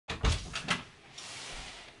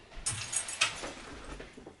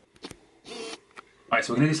Right,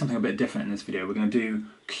 so we're going to do something a bit different in this video. We're going to do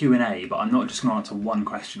Q&A, but I'm not just going to answer one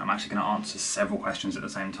question. I'm actually going to answer several questions at the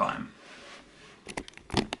same time.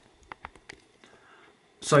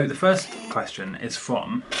 So the first question is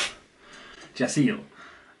from Jasil,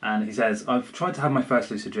 and he says, I've tried to have my first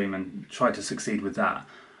lucid dream and tried to succeed with that,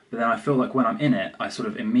 but then I feel like when I'm in it, I sort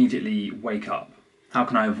of immediately wake up. How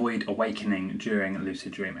can I avoid awakening during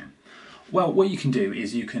lucid dreaming? Well, what you can do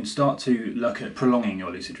is you can start to look at prolonging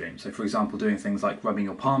your lucid dream. So for example, doing things like rubbing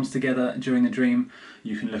your palms together during the dream.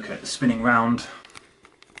 You can look at spinning round.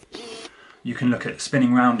 You can look at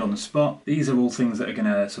spinning round on the spot. These are all things that are going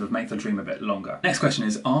to sort of make the dream a bit longer. Next question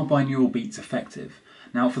is, are binaural beats effective?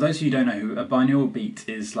 Now, for those of you who don't know, a binaural beat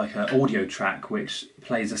is like an audio track which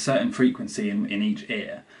plays a certain frequency in each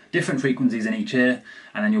ear. Different frequencies in each ear,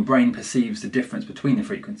 and then your brain perceives the difference between the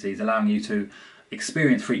frequencies, allowing you to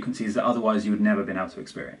experience frequencies that otherwise you would never have been able to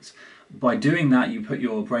experience. By doing that, you put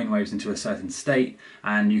your brainwaves into a certain state,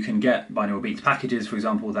 and you can get binaural beats packages, for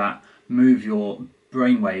example, that move your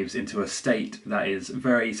brainwaves into a state that is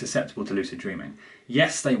very susceptible to lucid dreaming.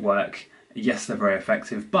 Yes, they work. Yes, they're very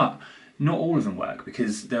effective, but not all of them work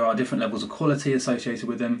because there are different levels of quality associated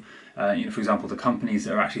with them. For example, the companies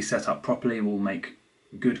that are actually set up properly will make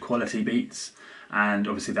good quality beats, and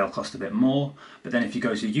obviously they'll cost a bit more, but then if you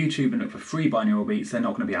go to YouTube and look for free binaural beats, they're not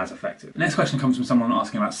going to be as effective. The next question comes from someone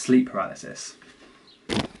asking about sleep paralysis.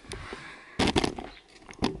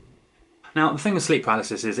 Now, the thing with sleep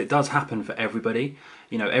paralysis is it does happen for everybody.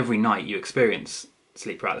 You know, every night you experience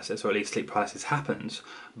sleep paralysis, or at least sleep paralysis happens,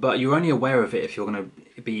 but you're only aware of it if you're going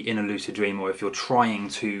to be in a lucid dream or if you're trying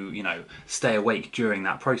to, you know, stay awake during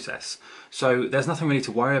that process. So there's nothing really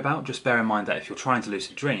to worry about. Just bear in mind that if you're trying to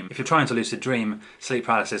lucid dream, sleep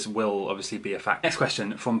paralysis will obviously be a fact. Next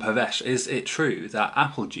question from Pavesh, is it true that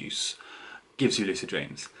apple juice gives you lucid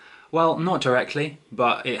dreams? Well, not directly,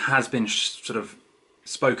 but it has been sort of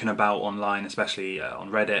spoken about online, especially on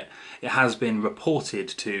Reddit. It has been reported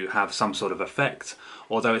to have some sort of effect,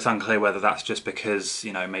 although it's unclear whether that's just because,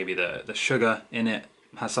 you know, maybe the sugar in it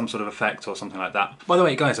has some sort of effect or something like that. By the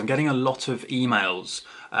way, guys, I'm getting a lot of emails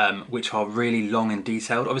which are really long and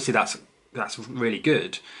detailed. Obviously that's really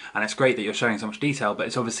good, and it's great that you're showing so much detail, but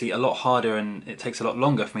it's obviously a lot harder and it takes a lot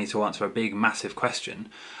longer for me to answer a big massive question.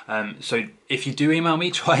 So if you do email me,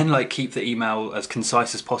 try and keep the email as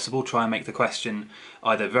concise as possible. Try and make the question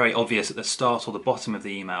either very obvious at the start or the bottom of the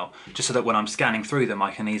email, just so that when I'm scanning through them I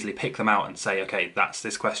can easily pick them out and say, okay, that's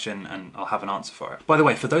this question, and I'll have an answer for it. By the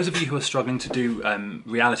way, for those of you who are struggling to do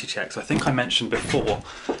reality checks, I think I mentioned before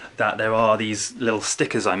that there are these little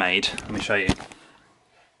stickers I made. Let me show you.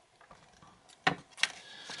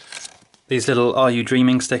 These little Are You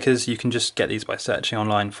Dreaming stickers, you can just get these by searching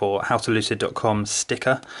online for HowToLucid.com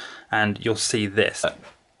sticker, and you'll see this.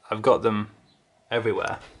 I've got them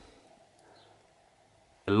everywhere.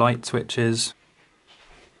 The light switches.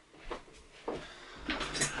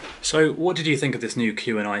 So what did you think of this new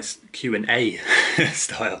Q&A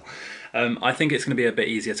style? I think it's going to be a bit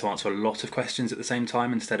easier to answer a lot of questions at the same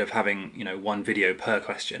time instead of having, you know, one video per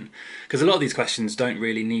question. Because a lot of these questions don't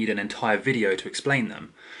really need an entire video to explain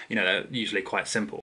them. You know, they're usually quite simple.